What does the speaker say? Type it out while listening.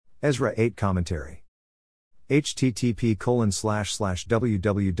Ezra 8 Commentary.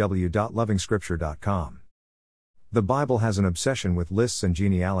 http://www.lovingscripture.com. The Bible has an obsession with lists and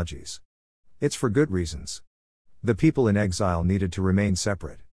genealogies. It's for good reasons. The people in exile needed to remain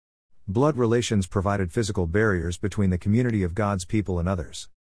separate. Blood relations provided physical barriers between the community of God's people and others.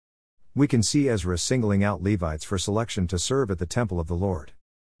 We can see Ezra singling out Levites for selection to serve at the temple of the Lord.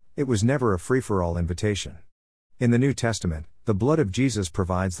 It was never a free-for-all invitation. In the New Testament, the blood of Jesus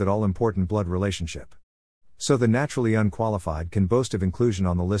provides that all-important blood relationship. So the naturally unqualified can boast of inclusion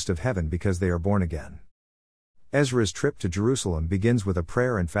on the list of heaven because they are born again. Ezra's trip to Jerusalem begins with a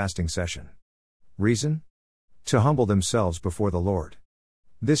prayer and fasting session. Reason? To humble themselves before the Lord.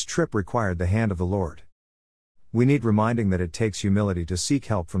 This trip required the hand of the Lord. We need reminding that it takes humility to seek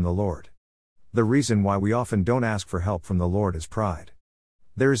help from the Lord. The reason why we often don't ask for help from the Lord is pride.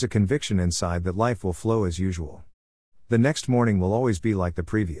 There is a conviction inside that life will flow as usual. The next morning will always be like the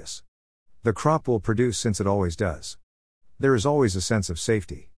previous. The crop will produce since it always does. There is always a sense of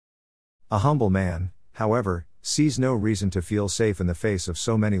safety. A humble man, however, sees no reason to feel safe in the face of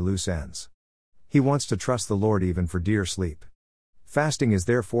so many loose ends. He wants to trust the Lord even for dear sleep. Fasting is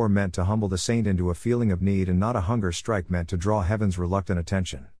therefore meant to humble the saint into a feeling of need and not a hunger strike meant to draw heaven's reluctant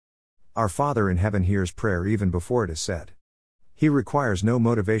attention. Our Father in heaven hears prayer even before it is said. He requires no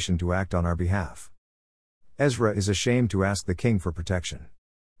motivation to act on our behalf. Ezra is ashamed to ask the king for protection.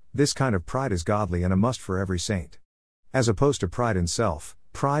 This kind of pride is godly and a must for every saint. As opposed to pride in self,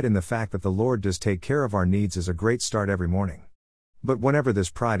 pride in the fact that the Lord does take care of our needs is a great start every morning. But whenever this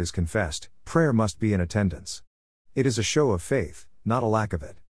pride is confessed, prayer must be in attendance. It is a show of faith, not a lack of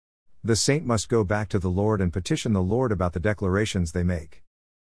it. The saint must go back to the Lord and petition the Lord about the declarations they make.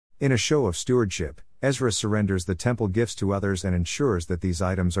 In a show of stewardship, Ezra surrenders the temple gifts to others and ensures that these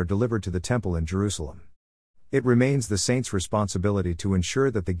items are delivered to the temple in Jerusalem. It remains the saint's responsibility to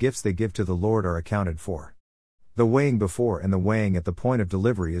ensure that the gifts they give to the Lord are accounted for. The weighing before and the weighing at the point of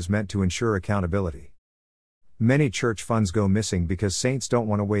delivery is meant to ensure accountability. Many church funds go missing because saints don't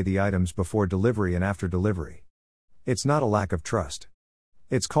want to weigh the items before delivery and after delivery. It's not a lack of trust.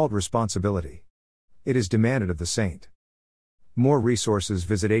 It's called responsibility. It is demanded of the saint. More resources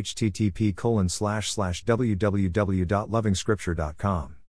visit http://www.lovingscripture.com.